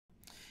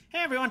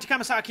Hey everyone,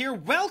 Takamasak here.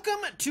 Welcome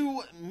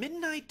to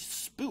Midnight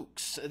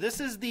Spooks. This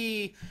is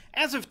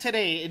as of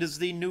today, it is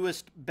the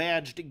newest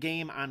badged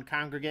game on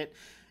Congregate.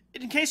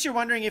 In case you're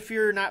wondering if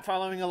you're not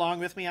following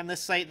along with me on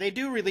this site, they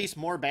do release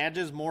more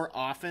badges more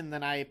often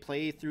than I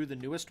play through the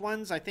newest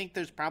ones. I think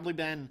there's probably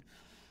been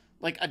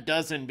like a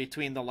dozen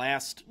between the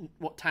last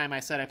time I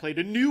said I played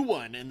a new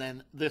one and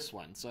then this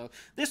one. So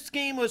this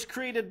game was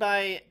created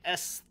by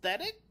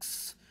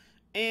Aesthetics.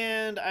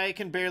 And I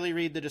can barely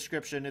read the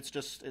description. It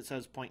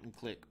says point and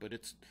click, but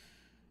it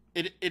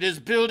is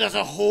billed as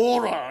a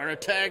horror, or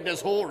tagged as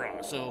horror.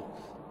 So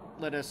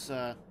let us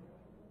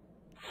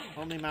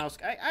only mouse.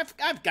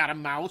 I've got a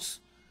mouse.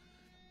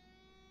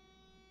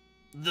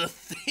 The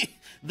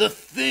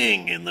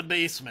thing in the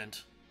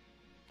basement.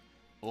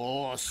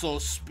 Oh, so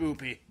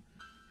spoopy.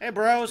 Hey,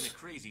 bros. It's been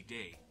a crazy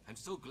day. I'm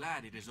so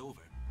glad it is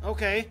over.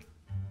 Okay.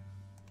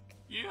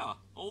 Yeah,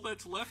 all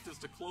that's left is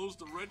to close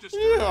the register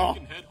Yeah. and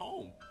we can head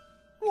home.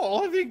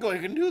 Well, I think I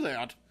can do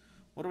that.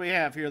 What do we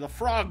have here? The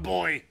frog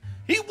boy.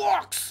 He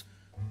walks!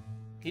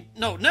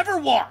 No, never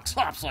walks.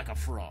 Hops like a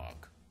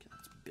frog.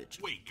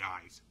 Bitch. Wait,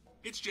 guys.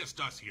 It's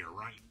just us here,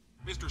 right?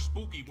 Mr.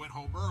 Spooky went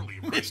home early,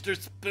 right? Mr.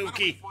 Why don't we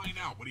Spooky. find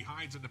out what he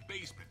hides in the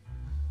basement?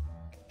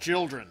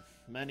 Children.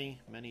 Many,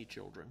 many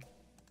children.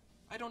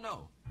 I don't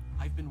know.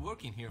 I've been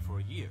working here for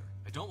a year.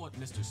 I don't want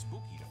Mr.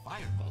 Spooky to fire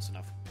me. Close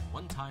enough.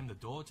 One time the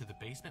door to the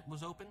basement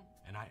was open,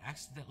 and I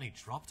accidentally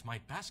dropped my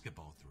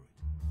basketball through it.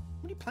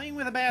 What are you playing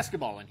with a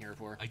basketball in here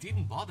for? I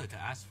didn't bother to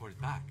ask for it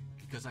back,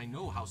 because I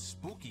know how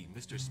spooky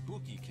Mr.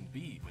 Spooky can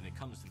be when it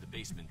comes to the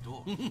basement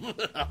door.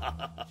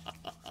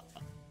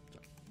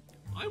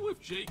 I'm with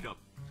Jacob.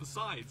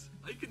 Besides,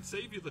 I can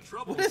save you the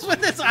trouble. What is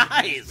with his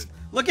eyes?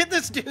 Look at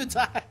this dude's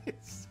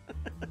eyes.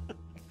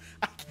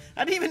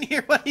 I didn't even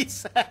hear what he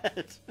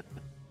said.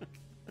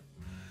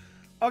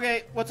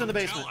 Okay, what's in the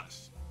basement? Tell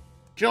us.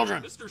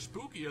 Children. Mr.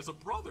 Spooky has a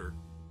brother.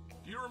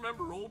 Do you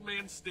remember Old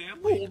Man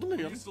Stanley? Old man?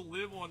 Who used to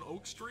live on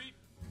Oak Street?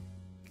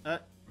 Yeah,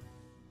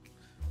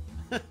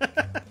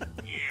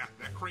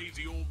 that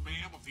crazy old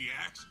man with the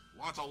axe.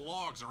 Lots of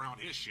logs around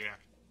his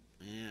shack.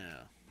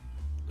 Yeah.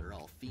 They're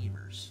all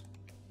femurs.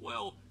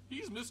 Well,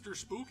 he's Mr.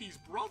 Spooky's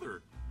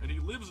brother, and he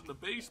lives in the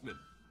basement.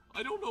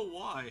 I don't know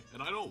why,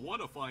 and I don't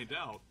want to find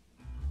out.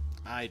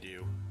 I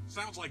do.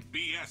 Sounds like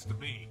BS to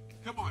me.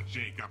 Come on,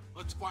 Jacob.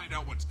 Let's find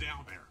out what's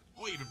down there.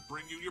 I'll even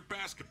bring you your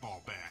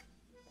basketball bat.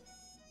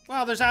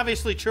 Well, there's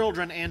obviously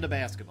children and a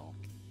basketball.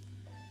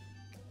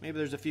 Maybe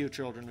there's a few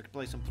children. We could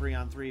play some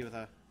 3-on-3 with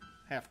a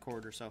half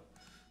court or so.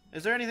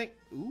 Is there anything?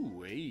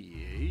 Ooh,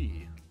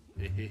 hey,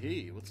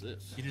 what's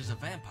this? It is a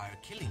vampire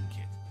killing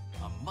kit.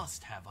 A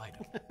must-have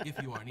item. If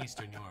you are an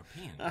Eastern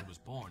European who was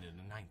born in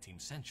the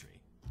 19th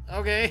century.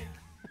 Okay.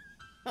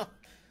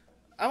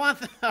 I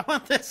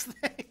want this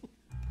thing.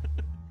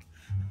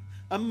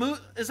 A moose?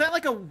 Is that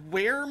like a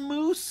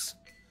were-moose?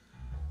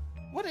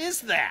 What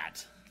is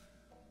that?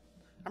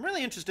 I'm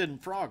really interested in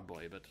Frog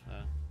Boy, but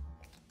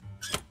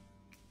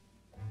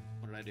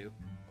what did I do?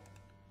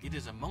 It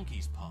is a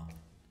monkey's paw.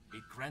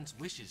 It grants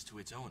wishes to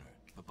its owner,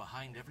 but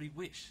behind every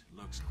wish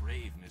lurks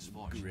grave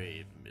misfortune.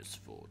 Grave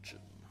misfortune.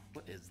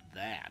 What is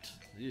that?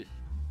 Ugh.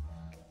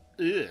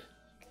 Ugh.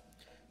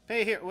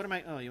 Hey, here. What am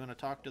I? Oh, you want to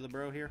talk to the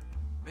bro here?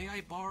 May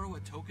I borrow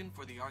a token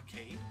for the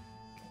arcade?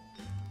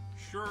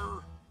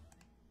 Sure.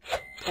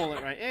 Pull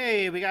it right.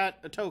 Hey, we got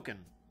a token.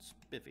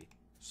 Spiffy.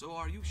 So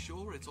are you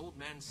sure it's Old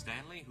Man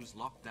Stanley who's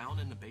locked down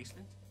in the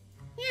basement?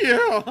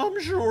 Yeah,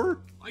 I'm sure.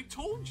 I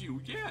told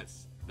you,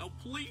 yes. Now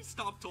please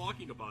stop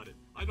talking about it.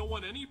 I don't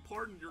want any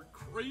part in your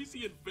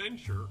crazy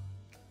adventure.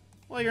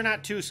 Well, you're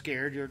not too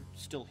scared. You're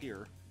still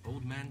here.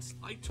 Old man's...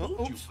 I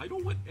told you, oops. I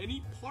don't want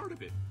any part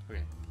of it.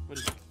 Okay. What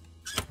is it?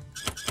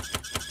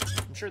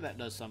 I'm sure that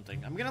does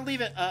something. I'm gonna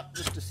leave it up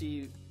just to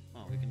see.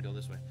 Oh, we can go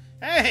this way.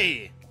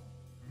 Hey!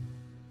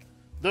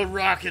 The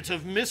Rocket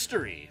of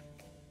Mystery.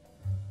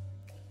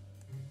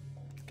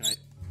 Can I?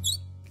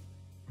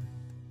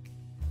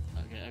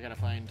 Okay, I gotta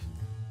find.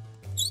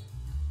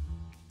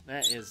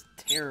 That is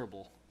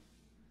terrible.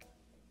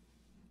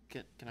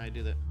 Can I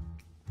do that?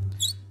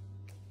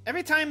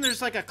 Every time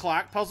there's like a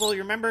clock puzzle,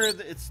 you remember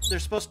they're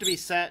supposed to be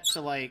set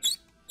to like,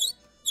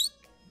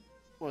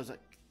 what was it,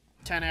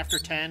 10 after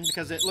 10,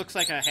 because it looks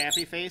like a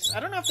happy face.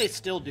 I don't know if they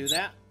still do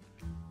that.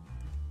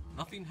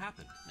 Nothing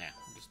happened. Yeah,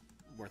 just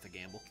worth a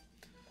gamble.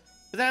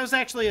 But that was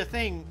actually a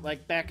thing,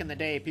 like back in the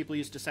day, people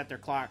used to set their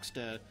clocks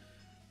to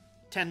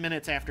 10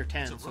 minutes after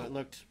 10, so it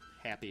looked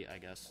happy, I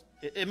guess.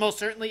 It most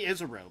certainly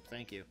is a rope,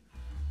 thank you.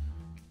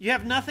 You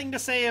have nothing to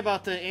say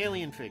about the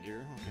alien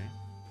figure, okay.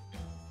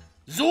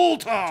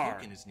 Zoltar! A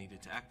token is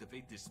needed to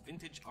activate this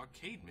vintage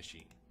arcade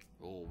machine.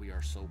 Oh, we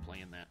are so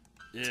playing that.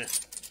 Ugh.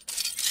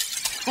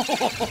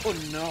 Oh,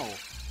 no.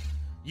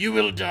 You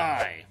will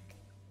die.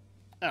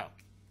 Oh.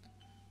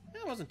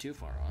 That wasn't too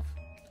far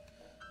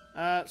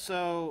off.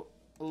 So,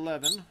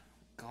 11.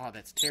 God,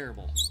 that's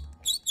terrible.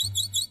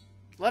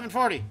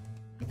 11:40.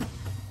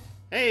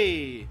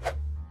 Hey!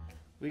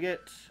 We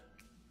get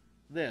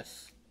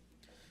this.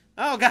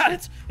 Oh, God,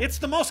 it's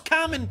the most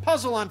common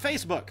puzzle on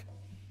Facebook.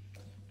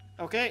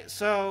 Okay,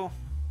 so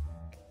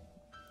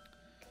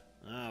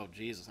Oh,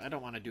 Jesus. I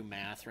don't want to do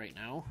math right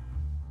now.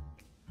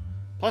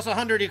 Plus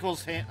 100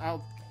 equals...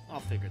 I'll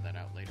figure that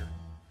out later.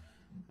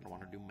 I don't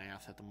want to do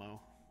math at the mo.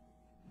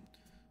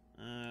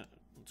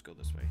 Let's go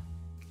this way.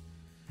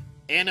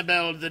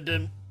 Annabelle the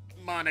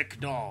demonic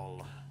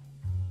doll.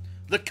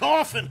 The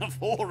coffin of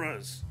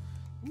horrors.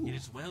 Ooh. It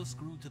is well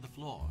screwed to the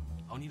floor.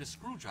 I'll need a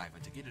screwdriver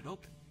to get it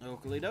open.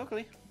 Oakley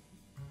dokley.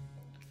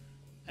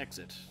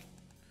 Exit.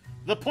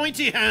 The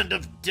pointy hand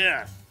of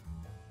death.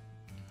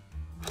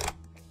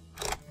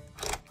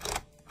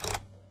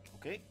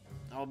 Okay.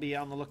 I'll be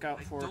on the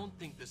lookout for... I don't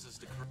think this is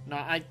the correct... No,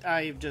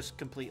 I'm just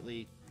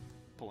completely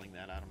pulling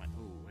that out of my...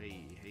 Ooh,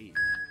 hey.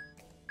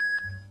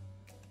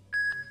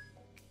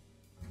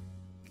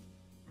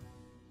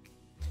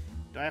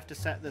 Do I have to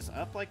set this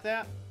up like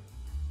that?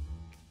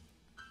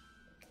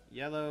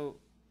 Yellow...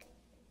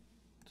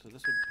 So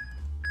this would...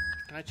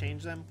 Can I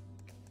change them?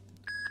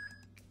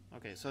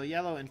 Okay, so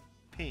yellow and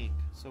pink.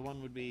 So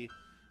one would be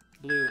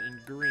blue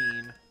and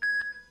green.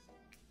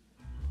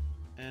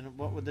 And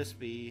what would this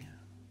be?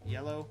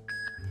 Yellow.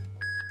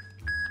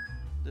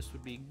 This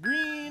would be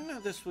green.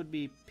 This would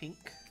be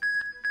pink.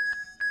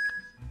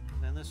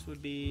 And then this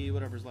would be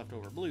whatever's left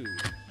over. Blue.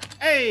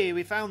 Hey,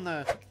 we found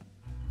the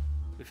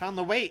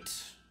weight.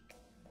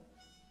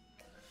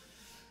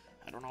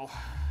 I don't know.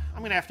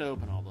 I'm gonna have to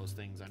open all those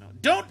things, I know.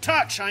 Don't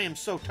touch! I am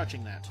so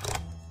touching that.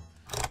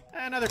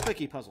 Another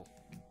clicky puzzle.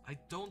 I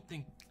don't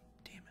think...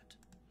 Damn it.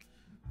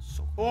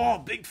 So...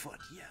 Oh, Bigfoot,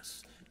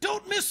 yes.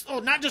 Don't miss... Oh,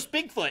 not just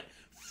Bigfoot.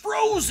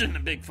 Frozen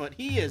Bigfoot.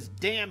 He is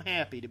damn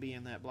happy to be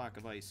in that block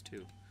of ice,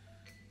 too.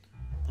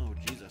 Oh,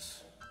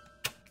 Jesus.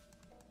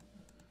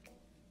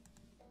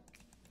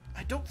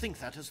 I don't think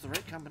that is the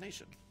right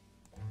combination.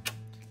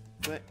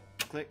 Click,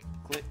 click,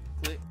 click,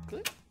 click,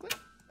 click, click,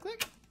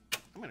 click.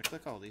 I'm gonna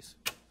click all these.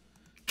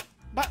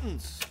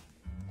 Buttons.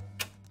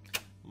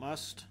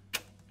 Must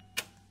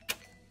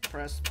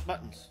press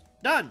buttons.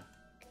 Done!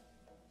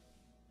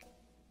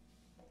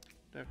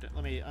 Do I have to,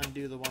 let me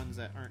undo the ones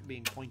that aren't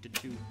being pointed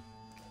to.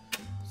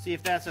 See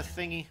if that's a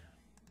thingy.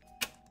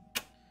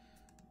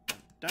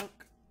 Dunk,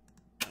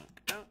 dunk,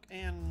 dunk,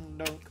 and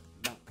dunk,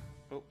 dunk.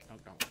 Oh,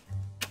 dunk, dunk.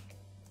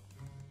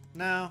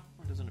 No,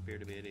 it doesn't appear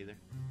to be it either.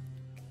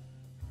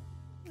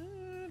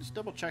 Just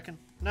double checking.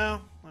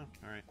 No? Oh,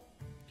 alright.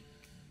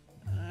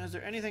 Is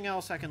there anything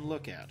else I can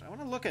look at? I want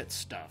to look at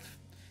stuff.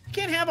 You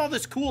can't have all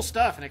this cool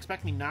stuff and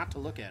expect me not to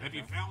look at it. Have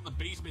you found the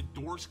basement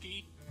door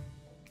ski?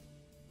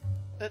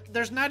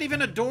 There's not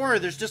even a door.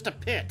 There's just a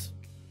pit.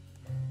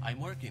 I'm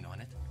working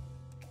on it.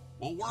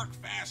 We'll work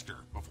faster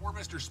before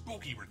Mr.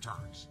 Spooky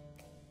returns.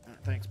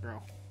 Thanks,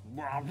 bro.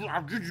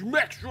 I'll just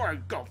make sure I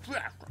go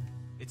faster.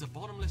 It's a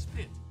bottomless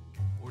pit.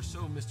 Or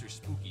so Mr.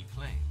 Spooky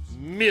claims.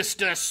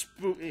 Mr.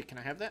 Spooky. Can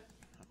I have that?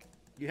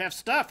 You have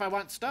stuff. I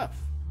want stuff.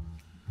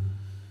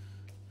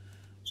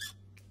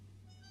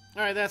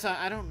 Alright, that's...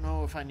 I don't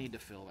know if I need to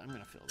fill that. I'm going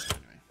to fill that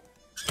anyway.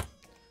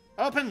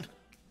 Open!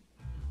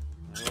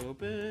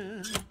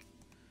 Open.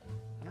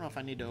 I don't know if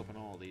I need to open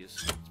all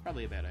these. It's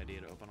probably a bad idea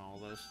to open all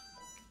of those.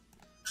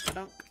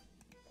 Dunk.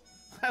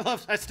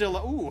 I still...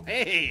 Ooh,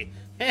 hey!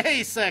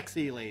 Hey,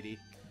 sexy lady.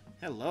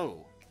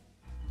 Hello.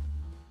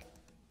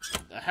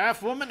 The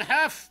half woman,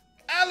 half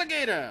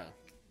alligator!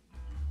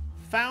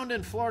 Found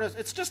in Florida.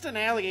 It's just an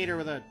alligator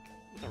with a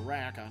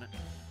rack on it.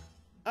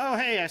 Oh,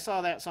 hey, I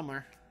saw that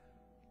somewhere.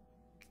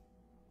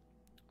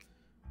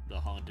 The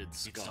haunted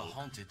skull. It's a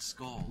haunted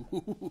skull.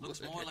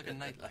 Looks more like a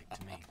nightlight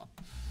to me.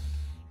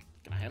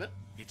 Can I have it?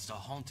 It's a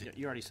haunted...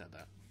 You already said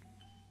that.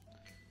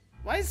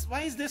 Why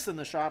is this in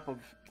the shop of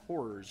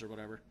horrors or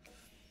whatever?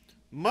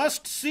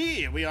 Must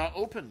see, we are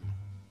open.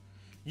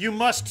 You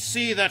must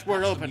see that we're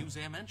That's open. the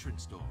museum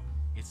entrance door.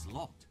 It's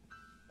locked.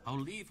 I'll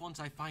leave once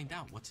I find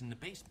out what's in the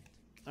basement.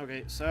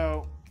 Okay,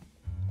 so...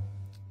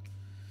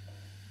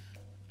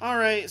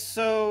 Alright,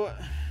 so...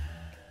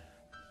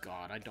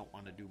 God, I don't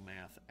want to do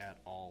math at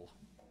all.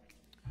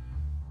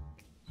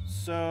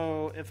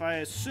 So, if I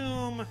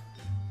assume...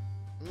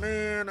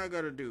 Man, I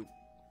gotta do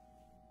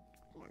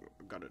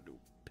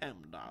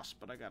PEMDAS,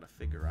 but I gotta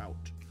figure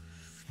out.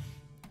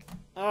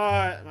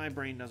 My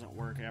brain doesn't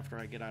work after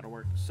I get out of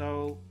work.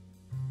 So,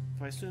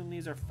 if I assume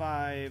these are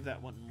 5,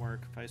 that wouldn't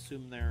work. If I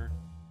assume they're...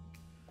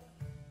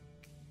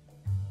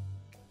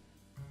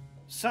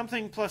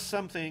 something plus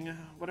something.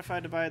 What if I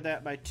divide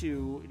that by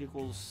 2? It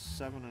equals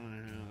 7.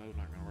 That's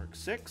not going to work.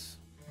 6.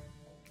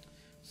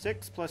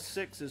 6 plus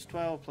 6 is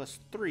 12 plus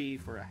 3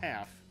 for a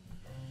half.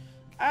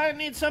 I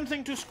need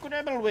something to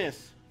scribble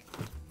with.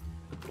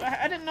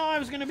 I didn't know I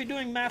was going to be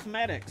doing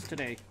mathematics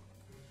today.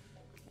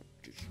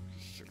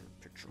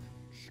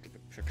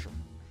 Picture.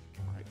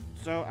 Right.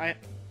 So I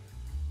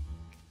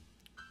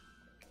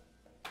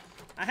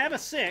have a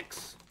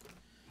 6.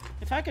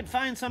 If I could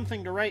find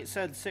something to write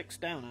said 6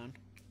 down on.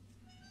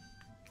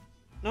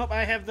 Nope,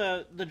 I have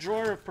the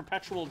drawer of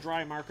perpetual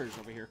dry markers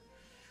over here.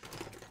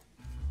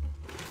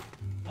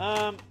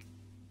 Well,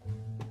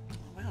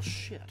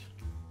 shit.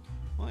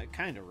 Well, it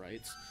kind of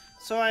writes.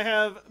 So I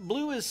have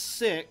blue is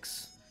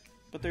 6,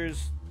 but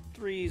there's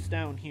 3s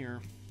down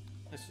here.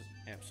 This is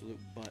absolute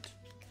butt.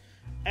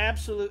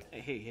 Absolute.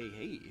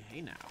 Hey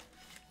now.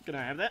 Can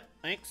I have that?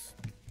 Thanks.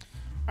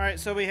 All right,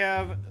 so we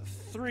have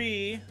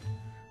 3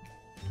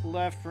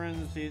 left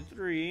parentheses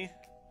 3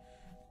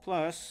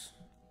 plus.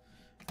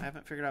 I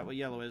haven't figured out what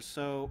yellow is.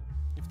 So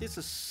if this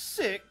is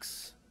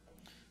 6,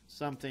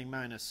 something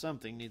minus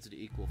something needs to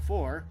equal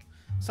 4.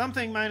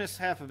 Something minus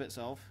half of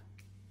itself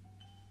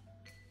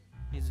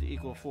needs to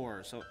equal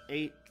 4. So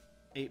 8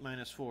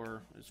 minus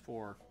 4 is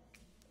 4.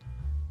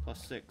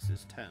 Plus 6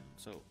 is 10.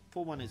 So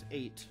full one is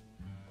 8.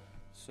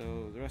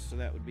 So the rest of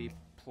that would be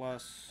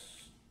plus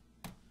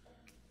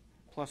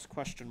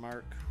question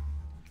mark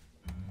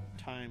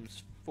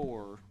times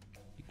 4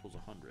 equals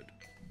 100.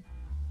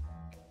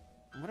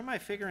 What am I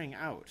figuring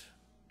out?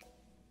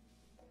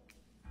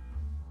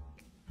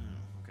 Oh,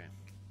 okay.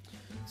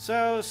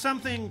 So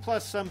something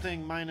plus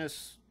something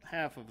minus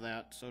half of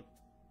that. So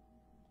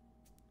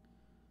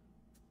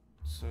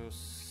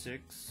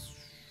 6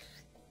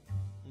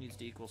 needs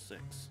to equal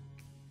 6.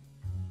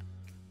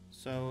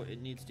 So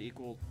it needs to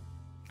equal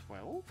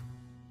 12?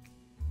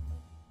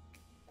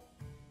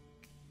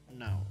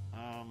 No.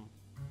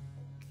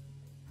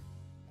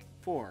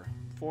 4.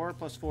 4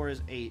 plus 4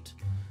 is 8.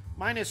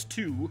 Minus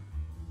 2.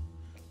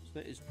 So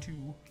that is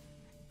 2.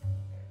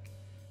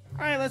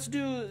 Alright, let's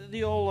do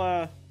the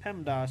old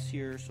PEMDAS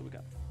here. So we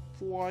got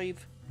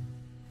 5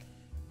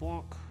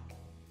 block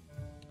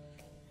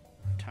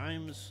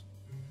times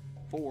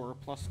 4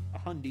 plus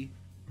 100.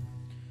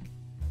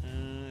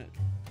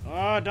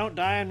 Oh, don't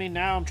die on me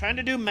now. I'm trying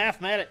to do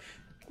mathematics.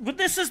 But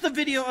this is the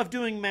video of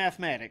doing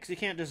mathematics. You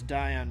can't just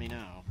die on me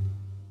now.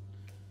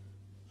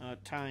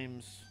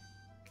 Times...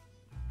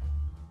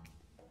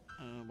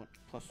 what?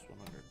 Plus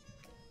 100.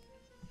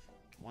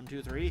 1,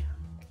 2, 3?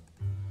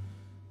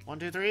 1,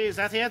 2, 3? Is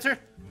that the answer?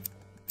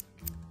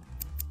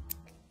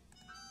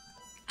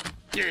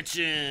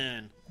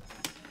 Kitchen!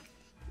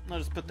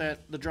 Let us put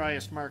the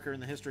driest marker in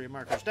the history of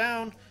markers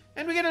down.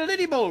 And we get a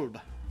liddy bulb.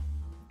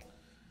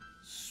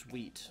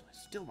 Sweet. I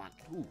still want...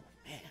 Ooh,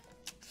 man.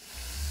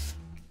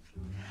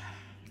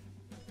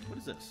 What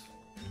is this?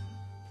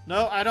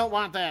 No, I don't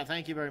want that.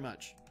 Thank you very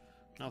much.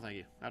 No, thank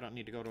you. I don't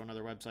need to go to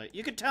another website.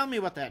 You could tell me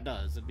what that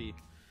does. It'd be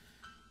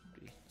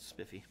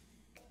spiffy.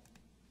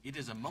 It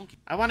is a monkey.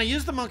 I want to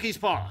use the monkey's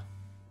paw.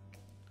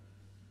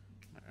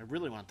 I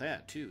really want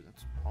that, too.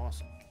 That's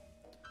awesome.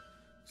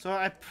 So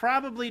I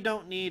probably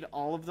don't need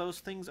all of those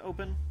things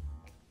open.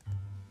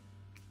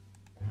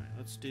 All right,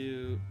 let's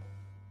do...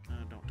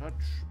 don't touch.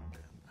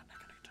 Okay, I'm not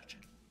going to touch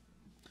it.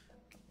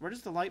 Where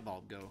does the light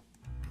bulb go?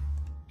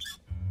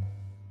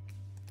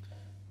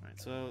 All right,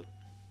 so...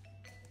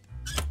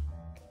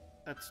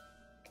 That's...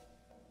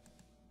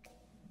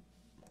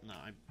 No,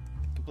 I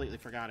completely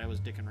forgot I was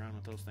dicking around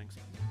with those things.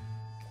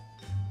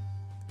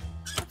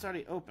 That's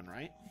already open,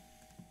 right?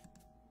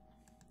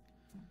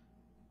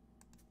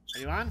 Are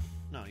you on?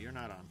 No, you're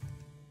not on.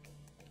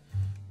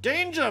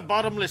 Danger,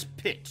 bottomless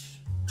pit!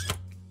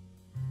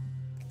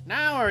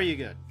 Now are you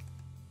good?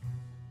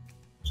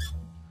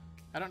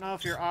 I don't know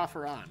if you're off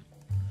or on.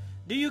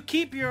 Do you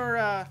keep your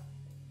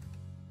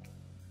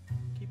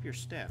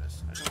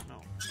status? I don't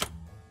know.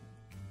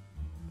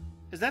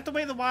 Is that the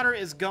way the water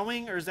is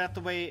going, or is that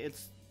the way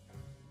it's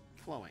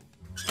flowing?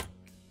 I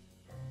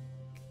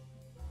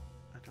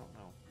don't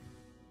know.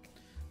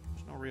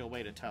 There's no real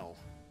way to tell.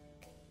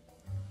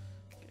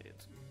 Okay,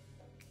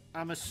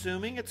 I'm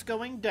assuming it's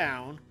going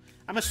down.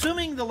 I'm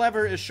assuming the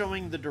lever is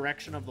showing the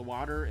direction of the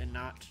water and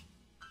not...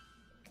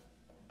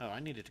 Oh, I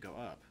need it to go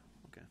up.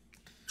 Okay.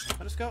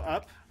 Let us go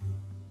up.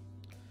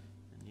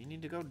 And you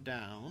need to go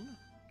down.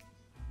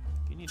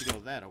 You need to go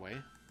that way.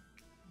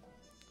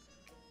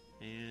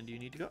 And you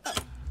need to go up.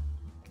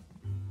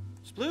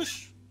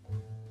 Sploosh!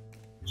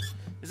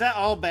 Is that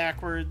all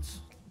backwards?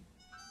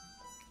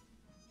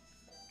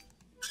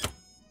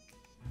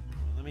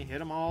 Let me hit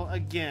them all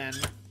again.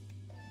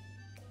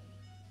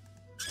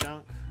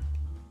 Dunk.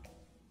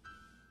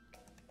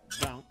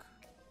 Dunk.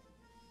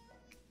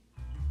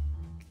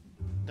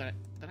 Did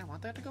I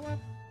want that to go up?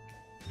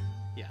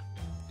 Yeah.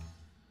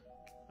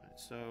 Alright,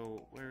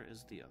 so where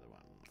is the other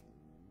one?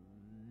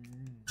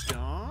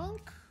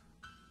 Dunk?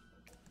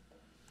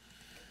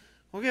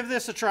 We'll give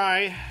this a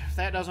try. If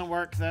that doesn't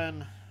work,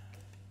 then...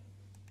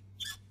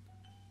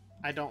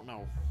 I don't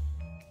know.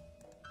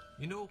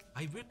 You know,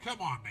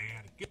 Come on,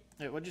 man.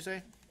 Wait, what'd you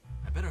say?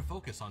 I better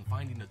focus on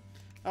finding the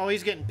Oh,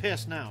 he's getting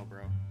pissed now,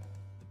 bro.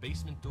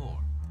 basement door.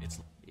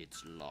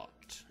 It's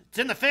locked. It's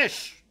in the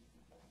fish!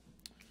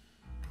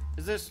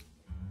 Is this...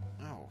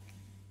 Oh.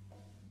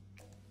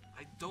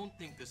 I don't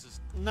think this is...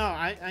 No,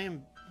 I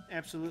am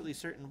absolutely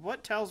certain.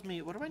 What tells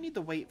me... What do I need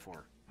to wait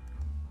for?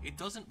 It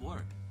doesn't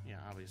work. Yeah,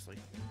 obviously.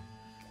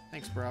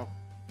 Thanks, bro.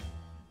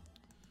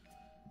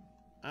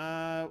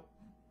 I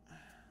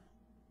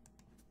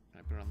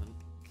put it on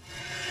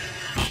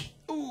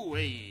the... Ooh,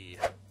 hey!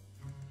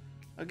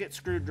 I'll get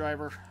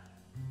screwdriver.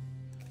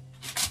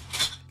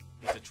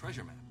 It's a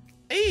treasure map.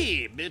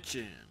 Hey,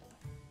 bitchin'!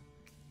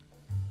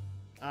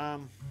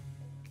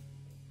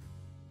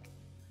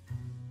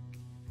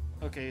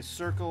 Okay,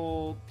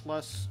 circle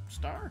plus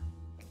star?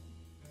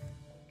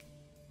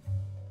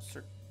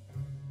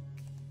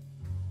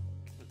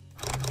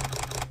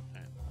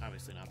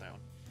 obviously not that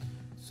one.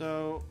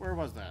 So, where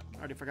was that? I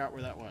already forgot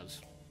where that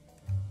was.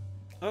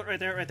 Oh, right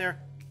there, right there.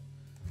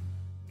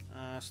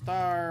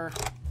 Star.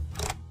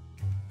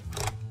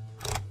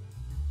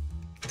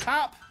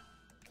 Top!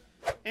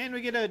 And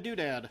we get a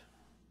doodad.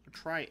 A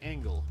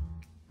triangle.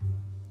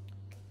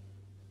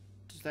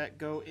 Does that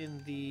go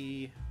in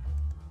the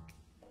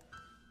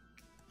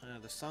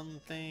sun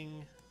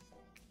thing?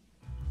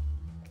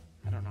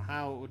 I don't know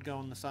how it would go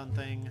in the sun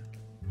thing.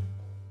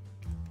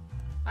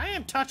 I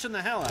am touching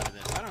the hell out of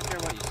this. I don't care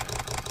what you say.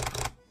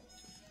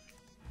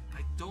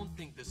 I don't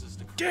think this is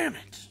the correct. Damn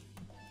it!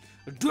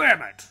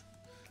 Damn it!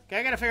 Okay,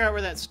 I gotta figure out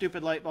where that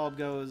stupid light bulb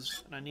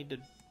goes, and I need to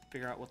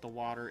figure out what the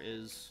water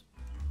is.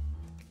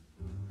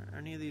 Are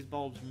any of these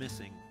bulbs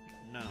missing?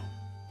 No.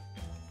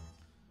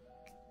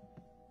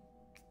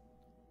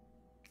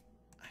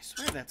 I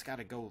swear that's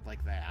gotta go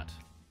like that.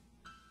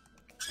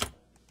 Do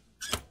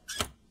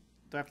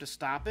I have to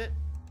stop it?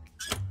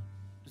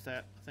 Is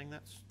that a thing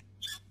that's...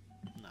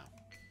 No.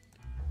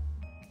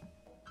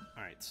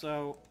 Alright,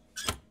 so...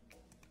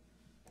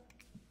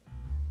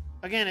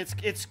 Again,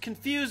 it's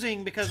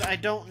confusing because I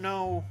don't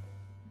know...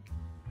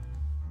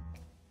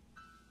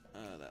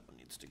 that one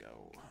needs to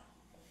go.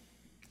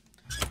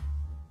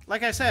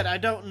 Like I said, I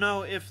don't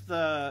know if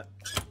the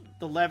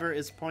lever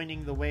is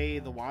pointing the way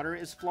the water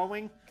is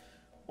flowing,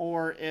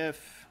 or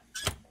if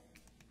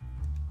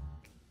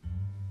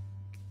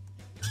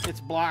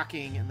it's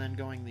blocking and then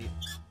going the...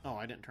 Oh,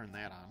 I didn't turn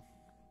that on.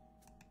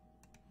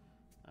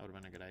 That would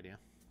have been a good idea.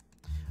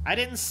 I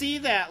didn't see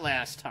that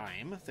last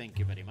time. Thank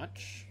you very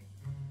much.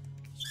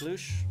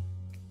 Sploosh.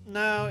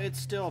 No, it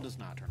still does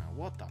not turn on.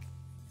 What the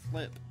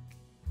flip?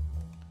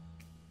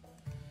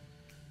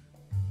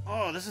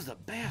 Oh, this is a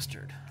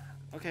bastard.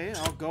 Okay,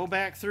 I'll go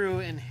back through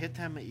and hit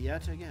them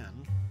yet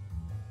again.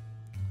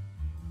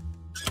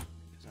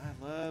 Because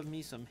I love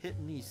me some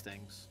hitting these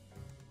things.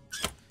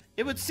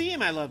 It would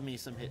seem I love me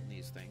some hitting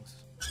these things.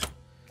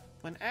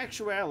 When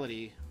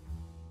actuality,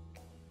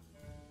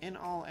 in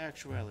all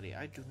actuality,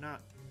 I do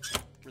not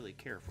really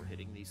care for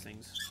hitting these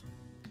things.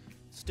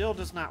 Still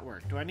does not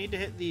work. Do I need to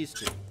hit these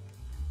two?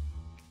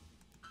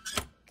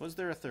 Was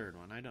there a third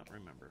one? I don't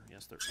remember.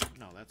 Yes, there...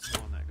 No, that's the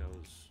one that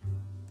goes...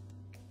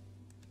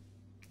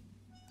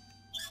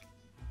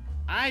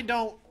 I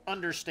don't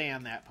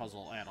understand that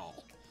puzzle at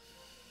all.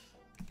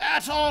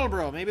 That's all,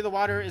 bro. Maybe the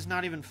water is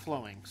not even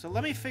flowing. So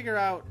let me figure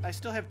out... I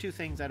still have two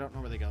things. I don't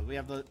know where they go. We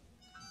have the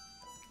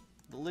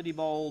liddy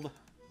bulb.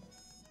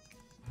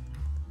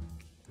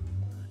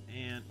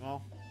 And,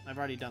 well, I've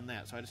already done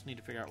that, so I just need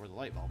to figure out where the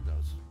light bulb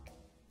goes.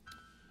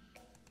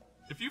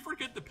 If you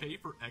forget to pay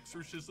for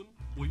exorcism,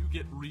 will you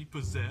get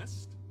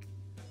repossessed?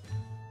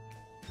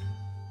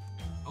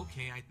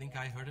 Okay, I think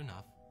I heard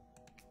enough.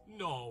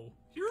 No.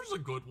 Here's a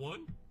good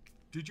one.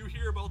 Did you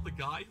hear about the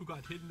guy who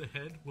got hit in the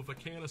head with a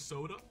can of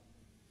soda?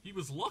 He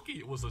was lucky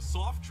it was a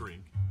soft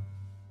drink.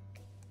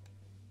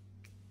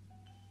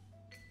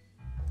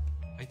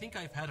 I think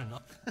I've had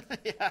enough.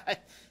 Yeah,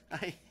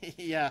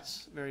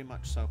 yes, very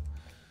much so.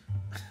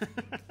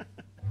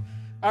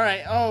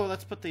 Alright, oh,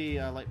 let's put the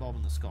light bulb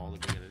in the skull.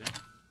 That'd be a good idea.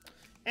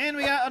 And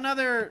we got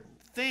another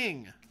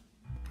thing.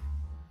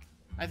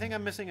 I think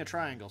I'm missing a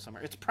triangle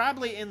somewhere. It's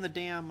probably in the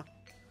damn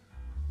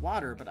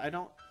water, but I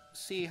don't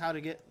see how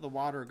to get the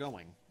water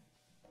going.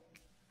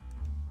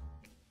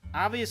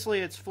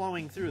 Obviously, it's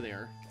flowing through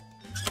there.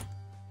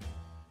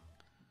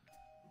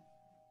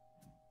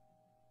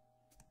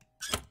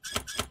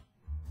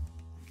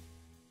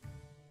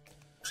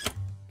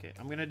 Okay,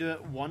 I'm gonna do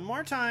it one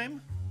more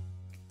time.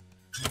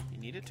 You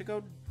need it to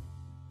go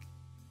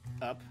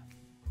up.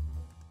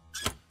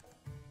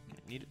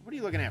 What are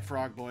you looking at,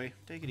 frog boy?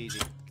 Take it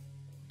easy.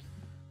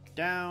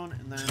 Down,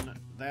 and then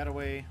that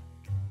away.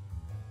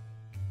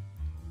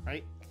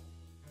 Right?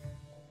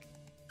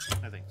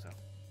 I think so.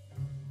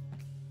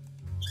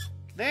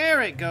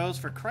 There it goes,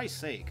 for Christ's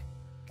sake.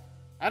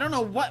 I don't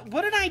know, what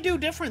did I do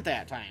different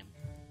that time?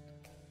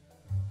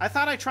 I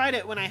thought I tried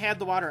it when I had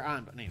the water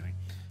on, but anyway.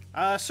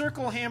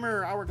 Circle,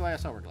 hammer,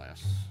 hourglass,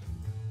 hourglass.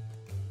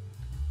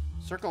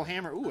 Circle,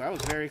 hammer. Ooh, I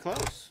was very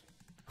close.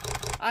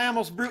 I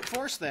almost brute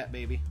forced that,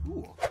 baby.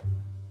 Ooh.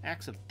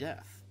 Axe of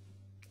death.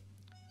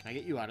 Can I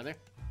get you out of there?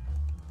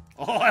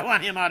 Oh, I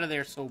want him out of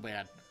there so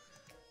bad.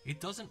 It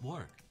doesn't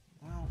work.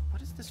 Well,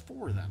 what is this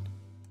for, then?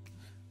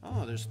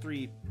 Oh, there's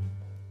three...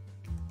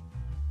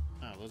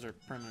 Oh, those are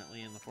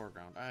permanently in the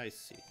foreground. I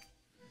see.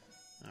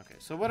 Okay,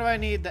 so what do I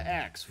need the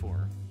axe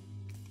for?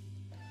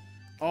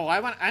 Oh,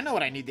 I know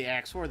what I need the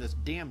axe for, this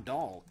damn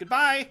doll.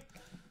 Goodbye!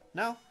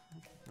 No?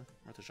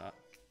 Worth a shot.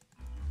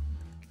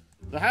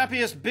 The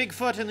happiest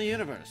Bigfoot in the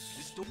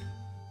universe.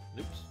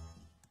 Oops.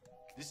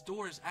 This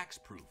door is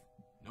axe-proof.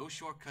 No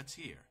shortcuts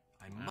here.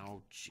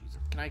 Oh, Jesus.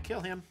 Can I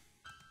kill him?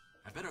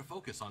 I better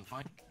focus on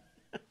finding...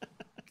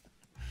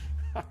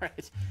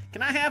 Alright.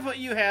 Can I have what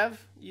you have?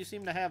 You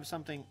seem to have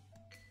something...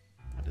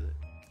 How did it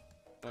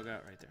bug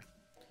out right there?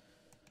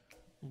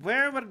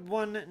 Where would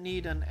one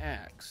need an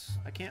axe?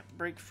 I can't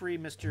break free,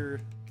 Mr.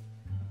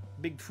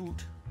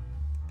 Bigfoot.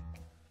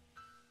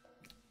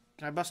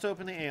 Can I bust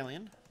open the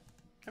alien?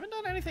 Haven't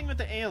done anything with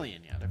the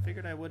alien yet. I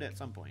figured I would at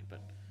some point,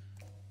 but...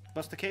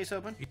 Bust the case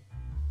open?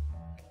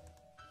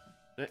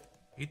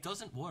 It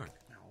doesn't work.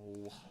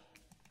 No.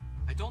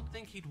 I don't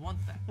think he'd want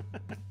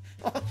that.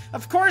 Well,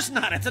 of course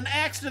not! It's an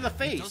axe to the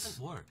face! It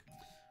doesn't work.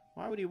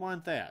 Why would he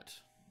want that?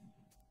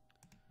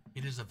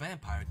 It is a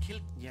vampire kill.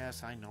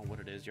 Yes, I know what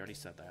it is. You already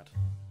said that.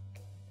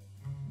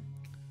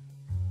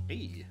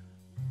 Hey.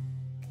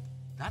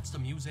 That's the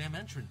museum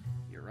entrance.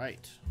 You're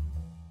right.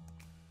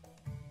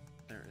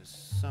 There is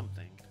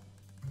something.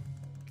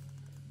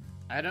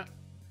 I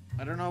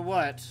don't know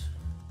what,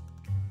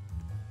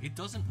 It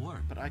doesn't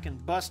work. but I can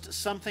bust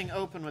something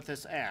open with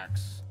this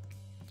axe.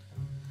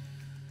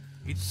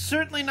 It's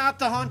Certainly not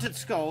the haunted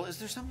skull. Is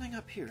there something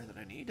up here that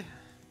I need?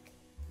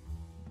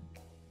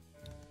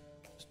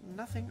 There's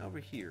nothing over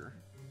here.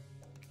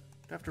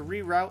 Do I have to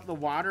reroute the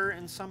water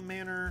in some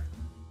manner?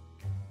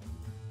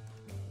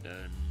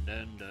 Dun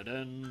dun dun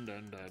dun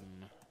dun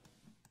dun.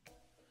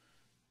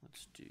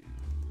 Let's do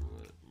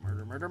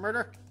murder, murder,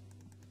 murder.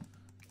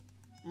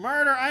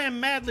 Murder! I am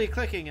madly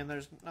clicking, and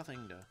there's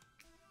nothing to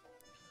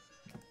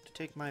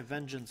take my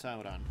vengeance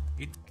out on.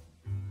 it.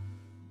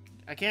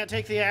 I can't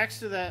take the axe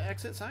to the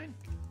exit sign?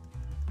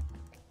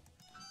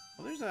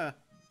 Well, there's a...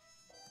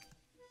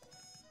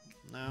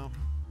 No.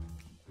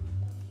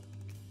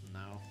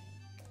 No.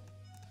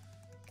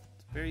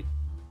 It's very...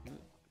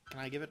 Can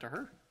I give it to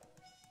her?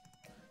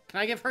 Can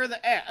I give her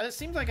the axe? It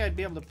seems like I'd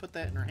be able to put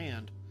that in her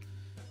hand.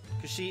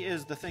 Because she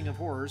is the thing of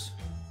horrors.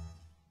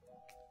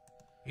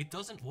 It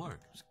doesn't work.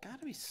 There's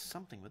gotta be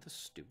something with this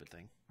stupid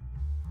thing.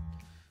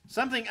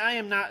 Something I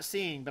am not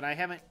seeing, but I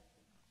haven't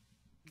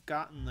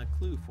gotten the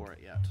clue for it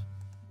yet.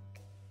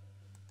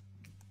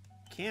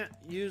 Can't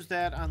use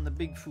that on the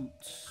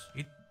Bigfoots.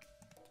 It.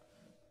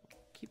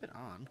 Keep it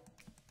on.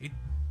 It.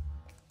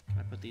 Can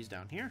I put these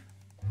down here?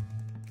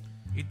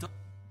 It. Do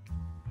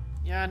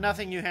Yeah,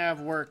 nothing you have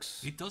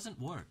works. it doesn't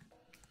work.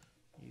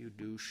 You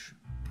douche.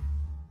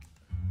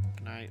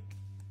 Can I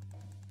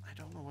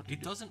don't know what to It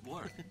do. doesn't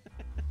work.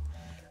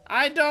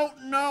 I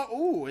don't know.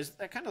 Ooh,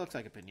 that kind of looks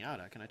like a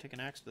piñata. Can I take an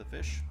axe to the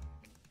fish?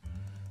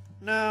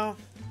 No.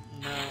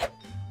 No.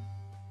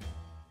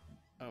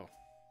 Oh.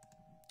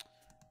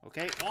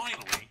 Okay.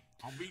 Finally,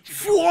 I'll meet you.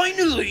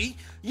 Finally,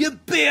 you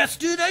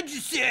bastard! I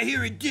just sat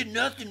here and did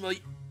nothing while you...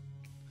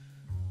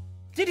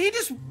 Did he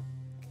just...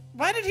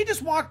 Why did he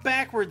just walk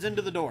backwards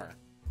into the door?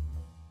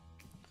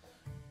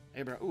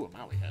 Hey, bro. Ooh, a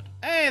Maui head.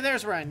 Hey,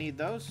 there's where I need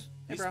those.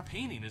 Hey, This bro.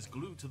 painting is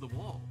glued to the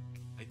wall.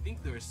 I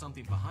think there is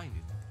something behind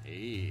it.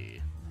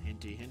 Hey.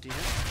 Hinty, hinty,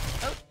 hint.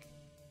 Oh!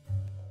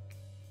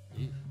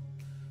 Ew.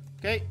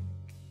 Okay.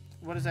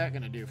 What is that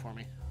going to do for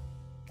me?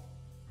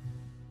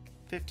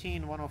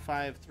 15,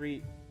 105,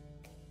 3...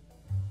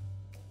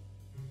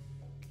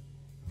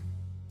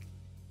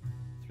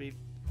 3...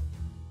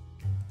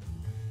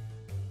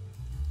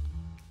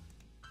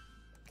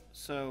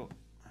 So...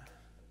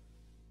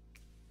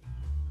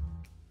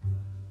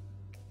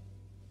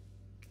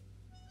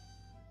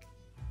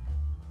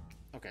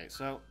 Okay,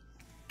 so...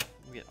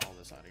 Let me get all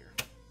this out of here.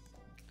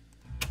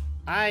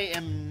 I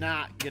am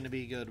not going to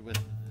be good with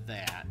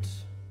that.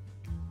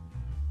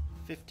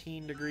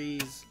 15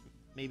 degrees,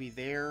 maybe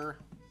there.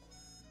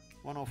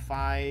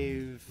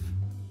 105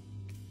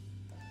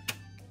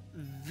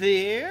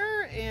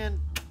 there, and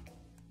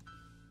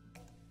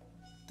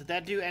did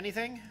that do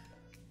anything?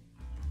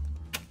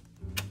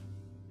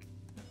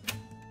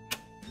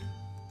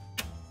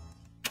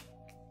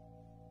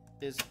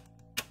 Is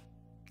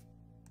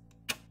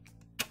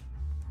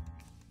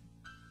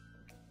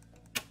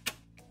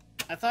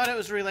I thought it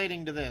was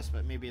relating to this,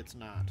 but maybe it's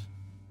not.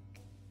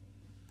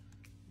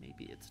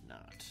 Maybe it's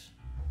not.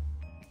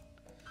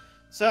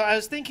 So I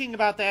was thinking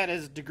about that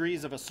as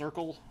degrees of a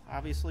circle,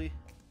 obviously.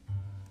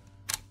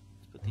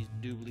 Let's put these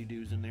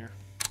doobly-doos in there.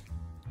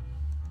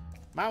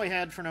 Maui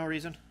head for no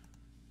reason.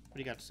 What do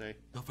you got to say?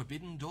 The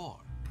forbidden door.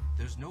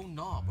 There's no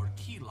knob or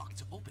key lock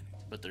to open it.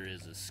 But there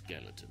is a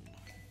skeleton.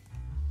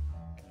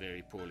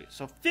 Very poorly.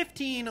 So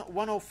 15,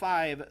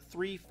 105,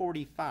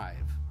 345.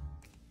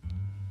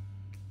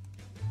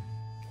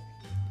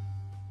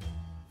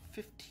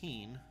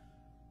 15.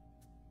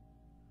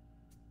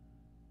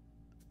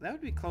 That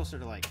would be closer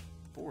to like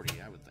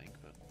 40, I would think,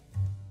 but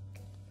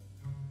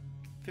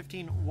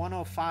 15,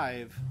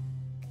 105.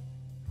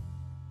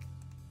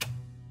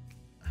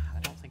 I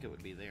don't think it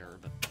would be there,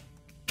 but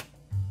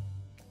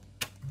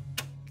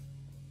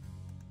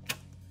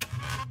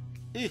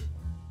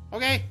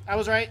okay, I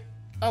was right.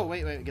 Oh,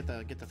 wait, get the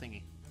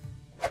thingy.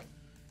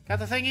 Got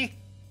the thingy?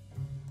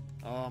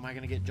 Oh, am I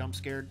gonna get jump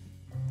scared?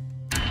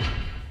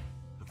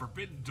 The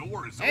forbidden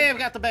door is Hey, I've open.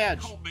 got the badge.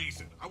 Call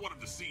Mason. I want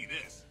him to see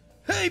this.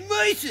 Hey,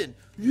 Mason!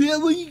 Yeah,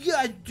 what you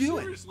guys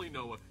doing? Seriously,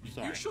 Noah,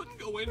 Sorry. you shouldn't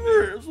go in there.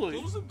 Seriously.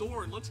 Close the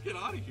door and let's get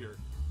out of here.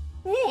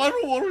 Oh, I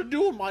don't want to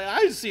do it. My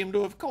eyes seem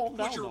to have calmed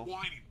Quit down, your though.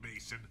 whining,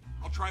 Mason.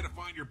 I'll try to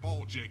find your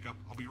ball, Jacob.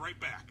 I'll be right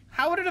back.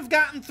 How would it have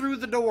gotten through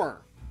the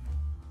door?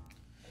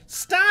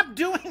 Stop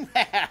doing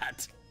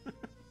that!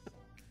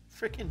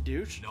 Freaking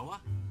douche. Noah?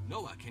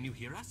 Noah, can you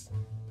hear us?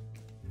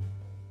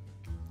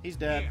 He's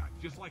dead. Yeah,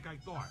 just like I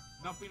thought.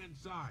 Nothing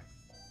inside.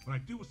 but I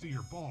do see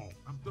your ball.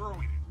 I'm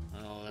throwing it.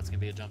 Oh, that's gonna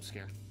be a jump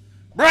scare.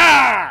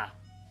 Brah!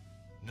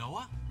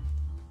 Noah?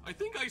 I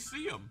think I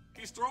see him.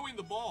 He's throwing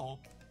the ball.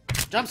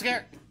 Jump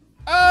scare.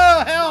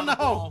 Oh, hell Not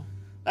a no. ball.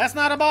 That's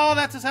not a ball,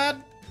 that's his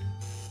head.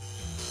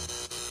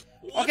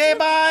 What's Okay, with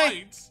bye. the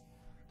lights?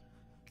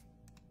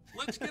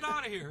 Let's get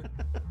out of here.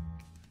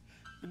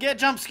 Get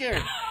jump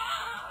scared.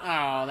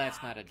 Oh,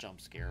 that's not a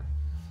jump scare.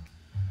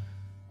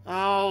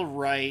 All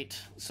right.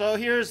 So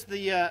here's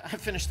the, I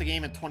finished the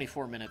game in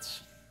 24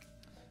 minutes.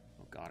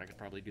 Oh god, I could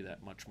probably do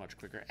that much, much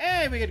quicker.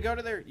 Hey, we could go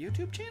to their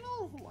YouTube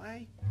channel?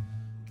 Why?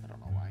 I don't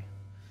know why.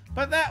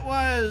 But that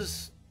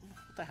was,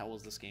 what the hell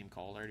was this game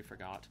called? I already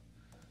forgot.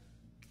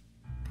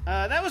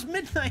 That was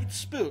Midnight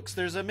Spooks.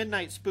 There's a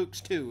Midnight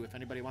Spooks 2, if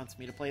anybody wants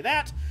me to play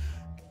that.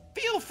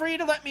 Feel free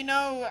to let me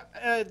know.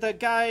 The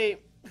guy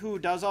who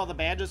does all the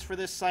badges for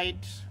this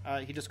site,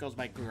 he just goes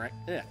by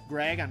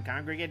Greg on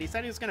Congregate. He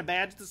said he was going to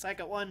badge the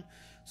second one,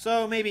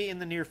 so maybe in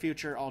the near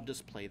future I'll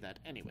just play that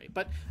anyway.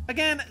 But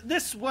again,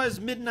 this was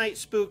Midnight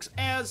Spooks.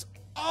 As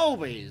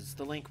always,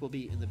 the link will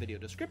be in the video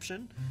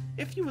description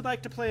if you would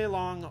like to play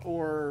along,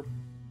 or,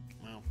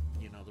 well,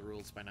 you know the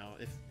rules by now.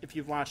 If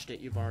you've watched it,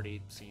 you've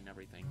already seen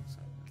everything, so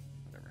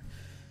whatever.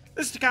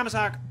 This is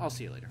Takamasak. I'll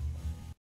see you later.